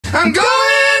I'm going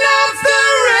off the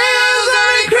rails on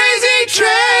a crazy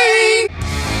train.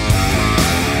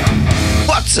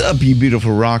 What's up, you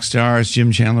beautiful rock stars?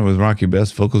 Jim Chandler with Rock Your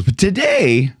Best Vocals. But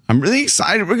today, I'm really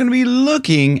excited. We're going to be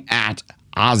looking at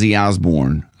Ozzy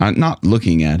Osbourne. Not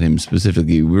looking at him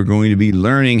specifically. We're going to be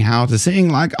learning how to sing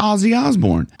like Ozzy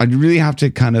Osbourne. I really have to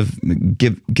kind of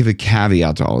give a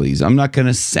caveat to all these. I'm not going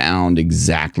to sound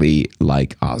exactly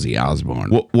like Ozzy Osbourne.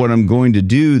 What I'm going to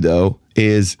do, though,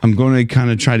 is I'm going to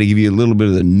kind of try to give you a little bit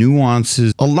of the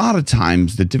nuances. A lot of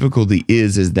times the difficulty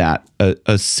is that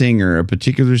a singer, a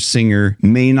particular singer,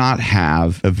 may not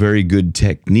have a very good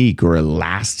technique or a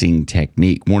lasting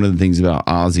technique. One of the things about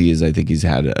Ozzy is I think he's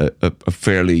had a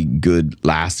fairly good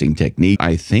lasting technique.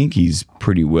 I think he's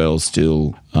pretty well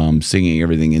still singing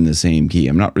everything in the same key.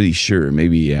 I'm not really sure.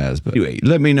 Maybe he has. But anyway,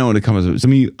 let me know in the comments.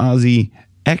 Some of you Ozzy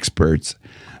experts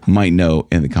might know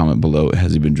in the comment below,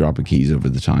 has he been dropping keys over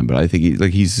the time? But I think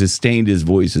he's sustained his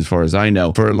voice, as far as I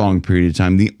know, for a long period of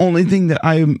time. The only thing that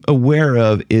I'm aware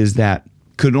of is that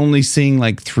could only sing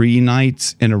like 3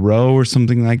 nights in a row or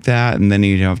something like that, and then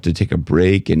he'd have to take a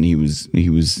break, and he was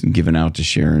given out to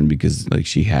Sharon because like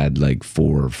she had like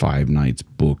 4 or 5 nights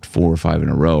booked, 4 or 5 in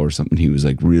a row or something. He was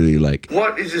like really like,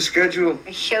 What is the schedule?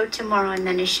 A show tomorrow and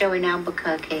then a show in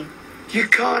Albuquerque. You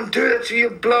can't do that, so you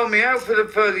blow me out for the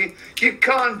first. You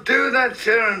can't do that,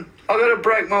 Sharon. I gotta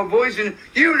break my voice, and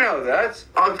you know that.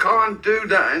 I can't do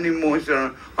that anymore,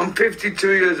 Sharon. I'm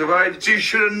 52 years of age. You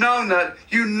should have known that.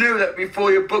 You knew that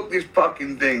before you booked this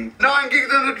fucking thing. 9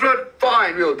 gigs on the trot,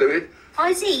 fine, we'll do it.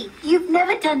 Ozzy, you've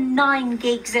never done 9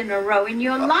 gigs in a row in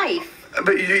your life.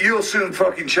 But you'll soon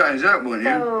fucking change that, won't you?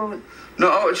 No.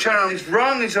 No, Sharon, it's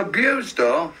wrong. It's abuse,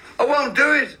 though. I won't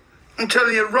do it. I'm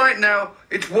telling you right now,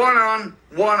 it's 1 on,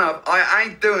 1 up. I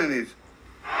ain't doing this.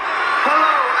 Hello,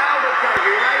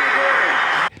 Albuquerque.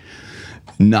 How you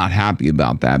doing? not happy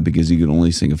about that because he could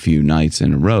only sing a few nights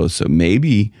in a row. So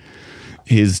maybe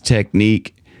his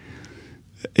technique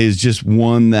is just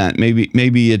one that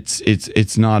maybe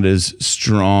it's not as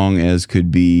strong as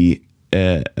could be,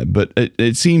 but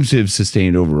it seems to have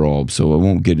sustained overall. So I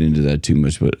won't get into that too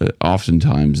much. But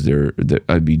oftentimes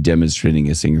I'd be demonstrating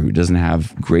a singer who doesn't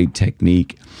have great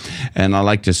technique, and I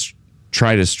like to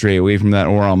try to stray away from that,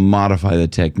 or I'll modify the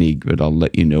technique. But I'll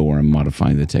let you know where I'm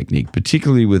modifying the technique,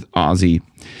 particularly with Ozzy.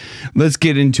 Let's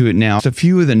get into it now. Just a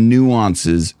few of the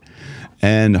nuances,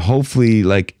 and hopefully,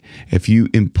 like, if you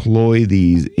employ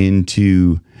these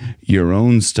into your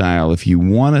own style, if you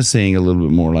want to sing a little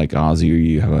bit more like Ozzy, or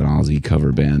you have an Ozzy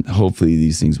cover band, hopefully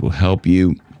these things will help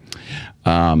you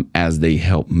as they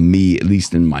help me, at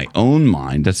least in my own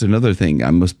mind. That's another thing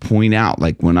I must point out.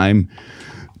 Like, when I'm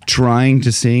trying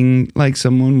to sing like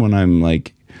someone, when I'm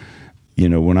like,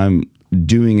 when I'm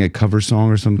doing a cover song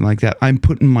or something like that, I'm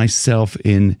putting myself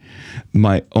in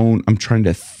my own, I'm trying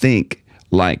to think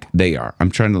like they are. I'm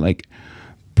trying to like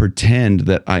pretend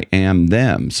that I am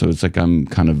them. So it's like I'm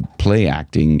kind of play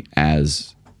acting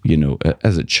as,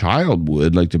 as a child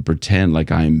would, like to pretend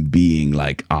like I'm being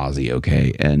like Ozzy,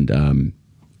 okay? And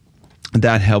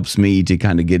that helps me to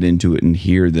kind of get into it and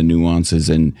hear the nuances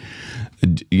and,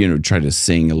 try to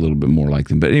sing a little bit more like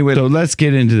them. But anyway, so let's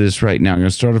get into this right now. I'm going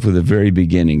to start off with the very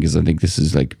beginning because I think this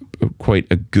is like quite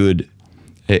a good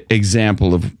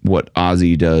example of what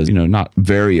Ozzy does, not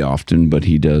very often, but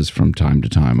he does from time to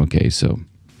time. Okay, so.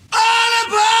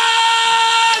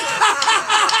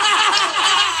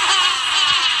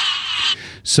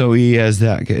 So he has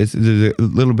that, it's a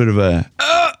little bit of a,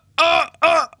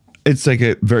 it's like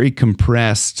a very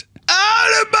compressed,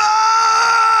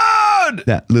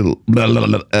 that little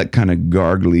kind of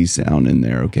gargly sound in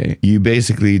there, okay? You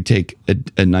basically take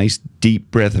a nice deep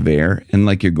breath of air and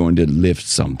like you're going to lift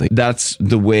something. That's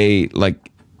the way, like,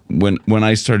 when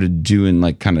I started doing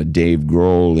like kind of Dave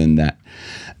Grohl in that,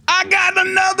 I got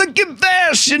another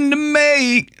confession to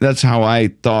make. That's how I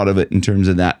thought of it in terms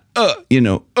of that,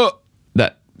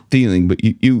 that feeling. But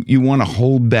you want to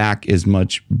hold back as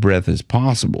much breath as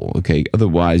possible, okay?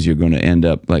 Otherwise, you're going to end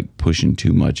up like pushing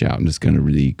too much out, and it's going to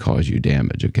really cause you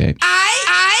damage, okay?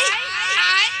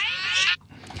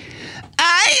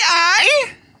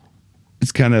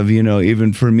 It's kind of,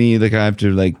 even for me, like I have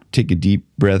to like take a deep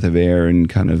breath of air and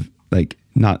kind of like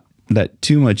not let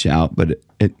too much out, but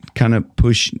it kind of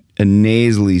push a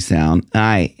nasally sound.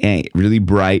 Really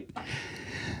bright.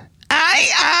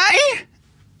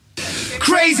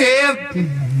 Crazy,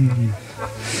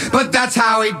 but that's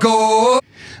how it goes.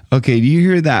 Okay, do you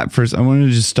hear that? First, I want to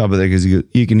just stop it there because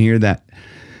you can hear that.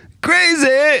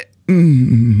 Crazy.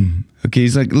 Okay,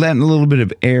 he's like letting a little bit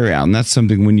of air out, and that's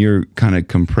something when you're kind of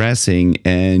compressing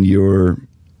and you're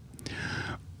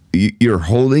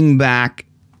holding back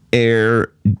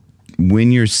air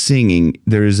when you're singing,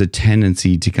 there is a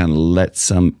tendency to kind of let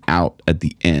some out at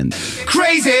the end.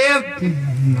 Crazy,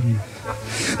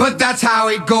 but that's how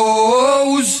it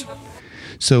goes.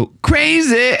 So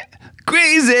crazy,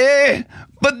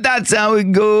 but that's how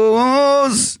it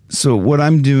goes. So what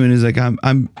I'm doing is like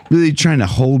I'm really trying to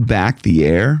hold back the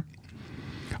air,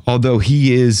 although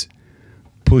he is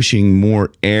pushing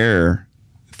more air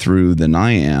through than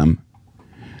I am,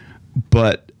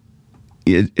 but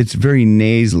it's very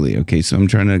nasally. Okay, so I'm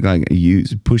trying to like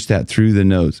push that through the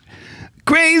nose.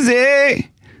 Crazy,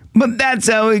 but that's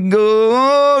how it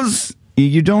goes.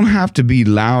 You don't have to be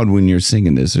loud when you're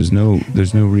singing this. There's no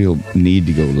real need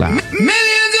to go loud.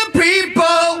 Millions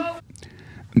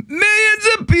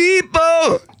of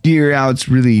people. Do you hear how it's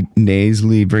really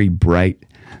nasally, very bright?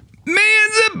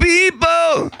 Millions of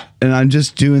people. And I'm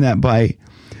just doing that by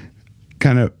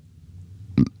kind of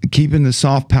keeping the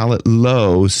soft palate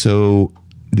low. So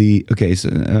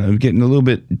I'm getting a little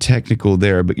bit technical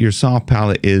there, but your soft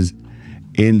palate is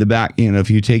in the back. You know,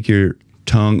 if you take your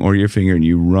tongue or your finger and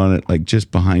you run it like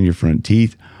just behind your front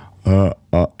teeth,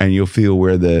 and you'll feel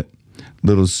where the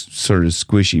little sort of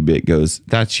squishy bit goes.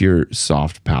 That's your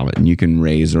soft palate, and you can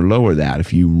raise or lower that.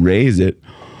 If you raise it,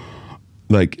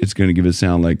 like it's going to give a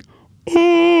sound like oh,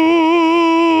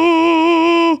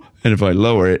 and if I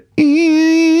lower it,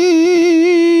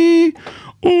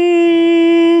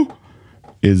 oh,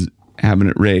 is having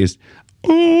it raised.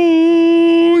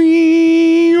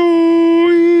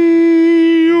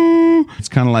 It's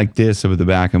kind of like this over the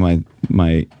back of my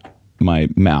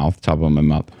mouth, top of my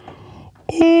mouth.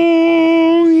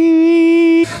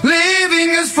 Living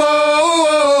as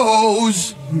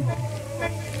foes.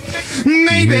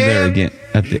 Maybe. You hear there again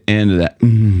at the end of that.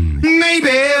 Maybe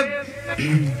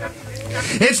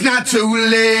it's not too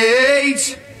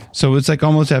late. So it's like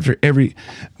almost after every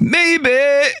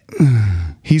maybe.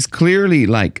 He's clearly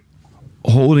like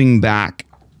holding back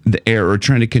the air or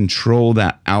trying to control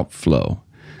that outflow,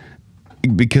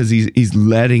 because he's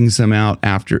letting some out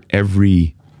after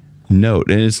every note.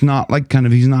 And it's not like kind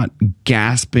of, he's not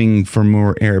gasping for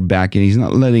more air back in. He's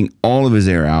not letting all of his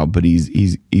air out, but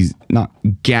he's not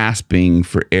gasping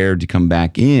for air to come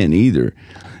back in either.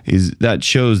 That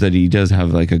shows that he does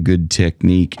have like a good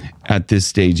technique at this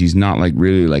stage. He's not like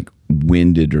really like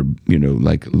winded or, you know,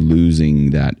 like losing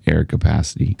that air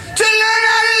capacity. To learn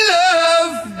how to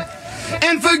love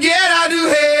and forget how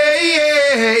to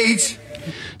hate.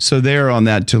 So there on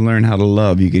that, to learn how to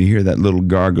love, you can hear that little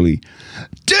gargly.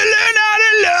 To learn how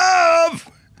to love.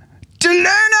 To learn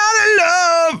how to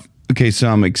love. Okay, so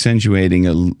I'm accentuating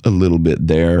a little bit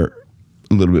there,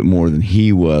 a little bit more than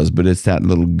he was, but it's that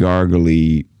little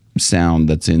gargly sound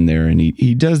that's in there, and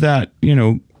he does that, you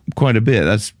know, quite a bit.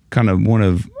 That's kind of one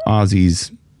of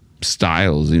Ozzy's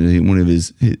styles, one of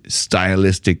his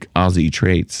stylistic Ozzy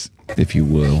traits, if you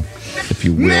will.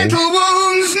 Mental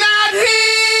wounds not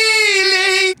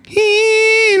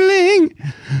healing.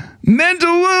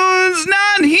 Mental wounds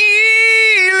not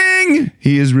healing.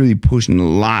 He is really pushing a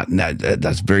lot, and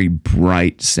that's very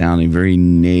bright sounding, very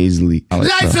nasally.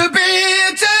 Life's a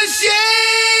bitter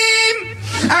shame.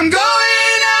 I'm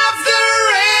going off the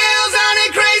rails on a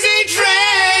crazy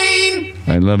train.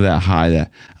 I love that high.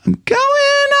 That I'm going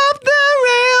off the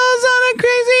rails on a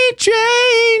crazy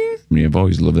train. I mean, I've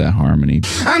always loved that harmony.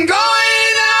 I'm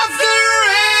going off the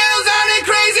rails on a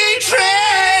crazy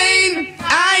train.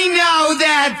 I know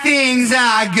that things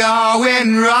are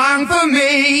going wrong for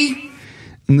me.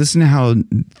 And listen to how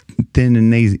thin and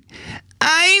nasally.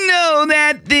 I know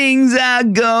that things are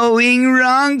going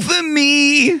wrong for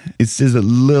me. It says a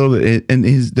little bit, and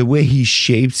the way he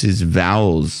shapes his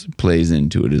vowels plays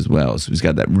into it as well. So he's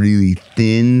got that really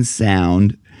thin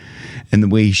sound, and the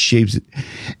way he shapes it.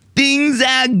 Things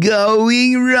are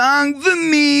going wrong for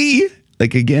me.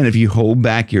 Like again, if you hold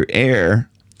back your air,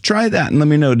 try that and let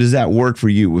me know. Does that work for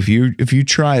you? If you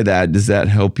try that, does that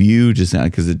help you to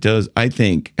sound? Because it does. I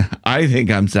think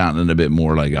I'm sounding a bit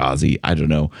more like Ozzy. I don't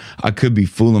know. I could be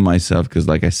fooling myself because,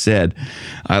 like I said,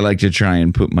 I like to try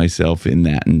and put myself in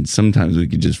that. And sometimes we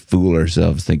could just fool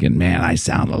ourselves thinking, man, I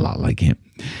sound a lot like him.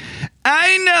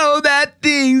 I know that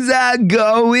things are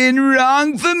going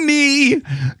wrong for me.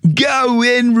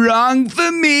 Going wrong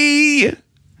for me.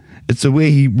 It's the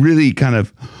way he really kind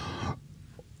of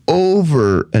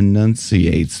over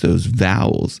enunciates those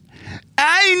vowels.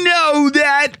 I know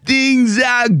that things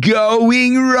are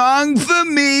going wrong for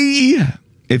me.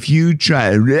 If you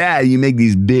try, you make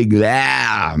these big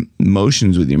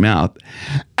motions with your mouth.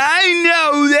 I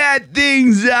know that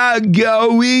things are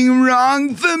going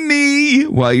wrong for me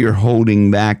while you're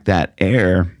holding back that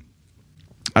air.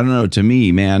 I don't know. To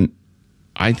me, man,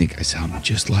 I think I sound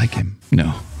just like him.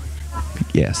 No.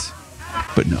 Yes.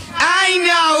 But no. I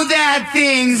know that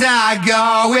things are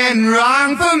going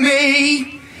wrong for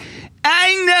me.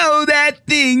 I know that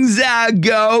things are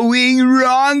going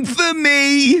wrong for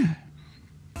me.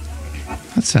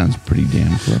 That sounds pretty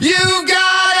damn close. You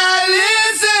gotta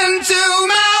listen to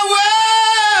my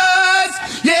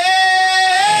words,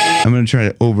 yeah. I'm going to try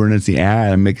to over-enunciate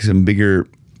and make some bigger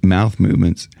mouth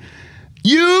movements.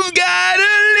 You've got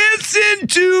to listen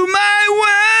to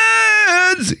my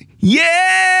words,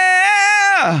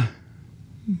 yeah.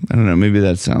 I don't know. Maybe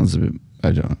that sounds a bit,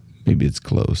 I don't know. Maybe it's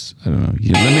close. I don't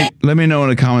know. Let me know in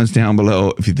the comments down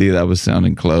below if you think that was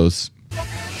sounding close.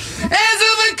 As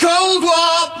of a Cold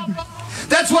War,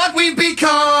 that's what we've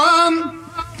become.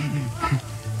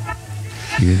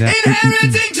 You hear that?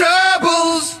 Inheriting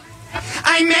troubles,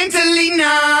 I'm mentally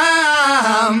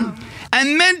numb.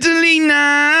 I'm mentally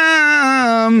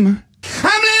numb.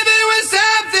 I'm living with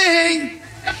something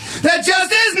that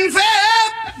just isn't fair.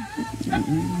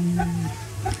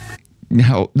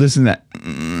 Now, listen to that. I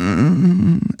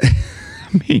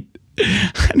mean,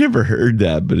 I never heard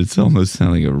that, but it's almost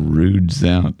sounding like a rude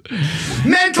sound.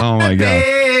 Mental Oh my God.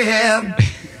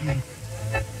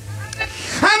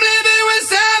 I'm living with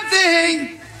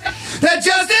something that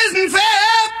just isn't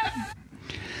fair.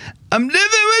 I'm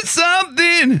living with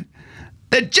something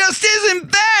that just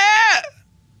isn't fair.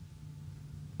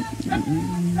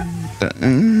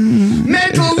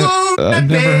 Mental wound. I've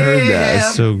never heard that.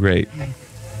 It's so great.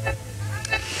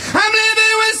 I'm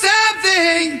living with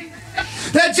something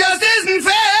that just isn't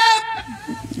fair.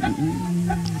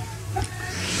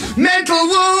 Mental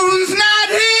wounds not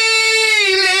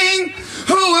healing.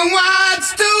 Who and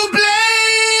what's to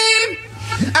blame?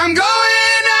 I'm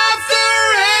going off the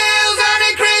rails on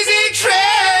a crazy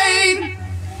train.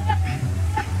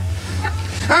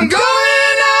 I'm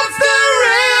going off the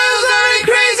rails on a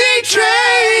crazy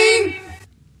train.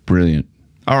 Brilliant.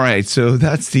 All right, so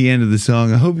that's the end of the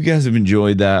song. I hope you guys have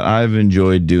enjoyed that. I've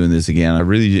enjoyed doing this again. I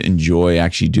really enjoy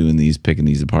actually doing these, picking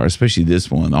these apart, especially this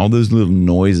one. All those little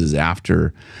noises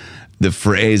after the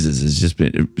phrases has just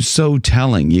been so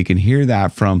telling. You can hear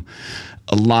that from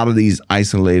a lot of these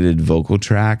isolated vocal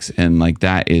tracks, and like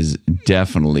that is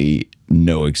definitely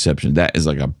no exception. That is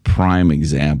like a prime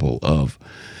example of,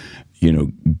 you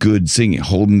know, good singing,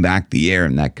 holding back the air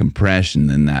and that compression,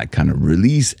 and that kind of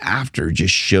release after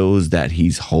just shows that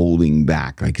he's holding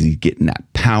back, like he's getting that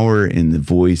power in the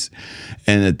voice.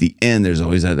 And at the end, there's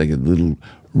always that like a little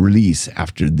release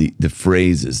after the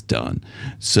phrase is done.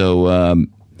 So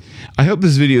I hope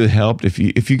this video helped. If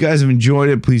you guys have enjoyed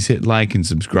it, please hit like and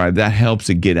subscribe. That helps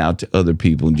it get out to other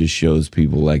people and just shows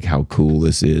people like how cool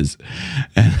this is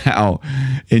and how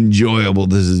enjoyable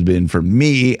this has been for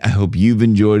me. I hope you've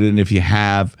enjoyed it. And if you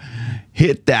have,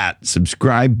 hit that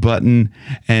subscribe button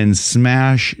and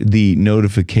smash the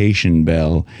notification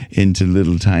bell into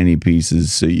little tiny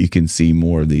pieces so you can see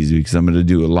more of these, because I'm going to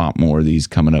do a lot more of these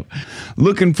coming up.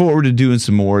 Looking forward to doing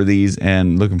some more of these,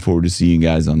 and looking forward to seeing you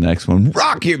guys on the next one.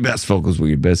 Rock your best vocals where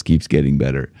your best keeps getting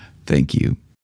better. Thank you.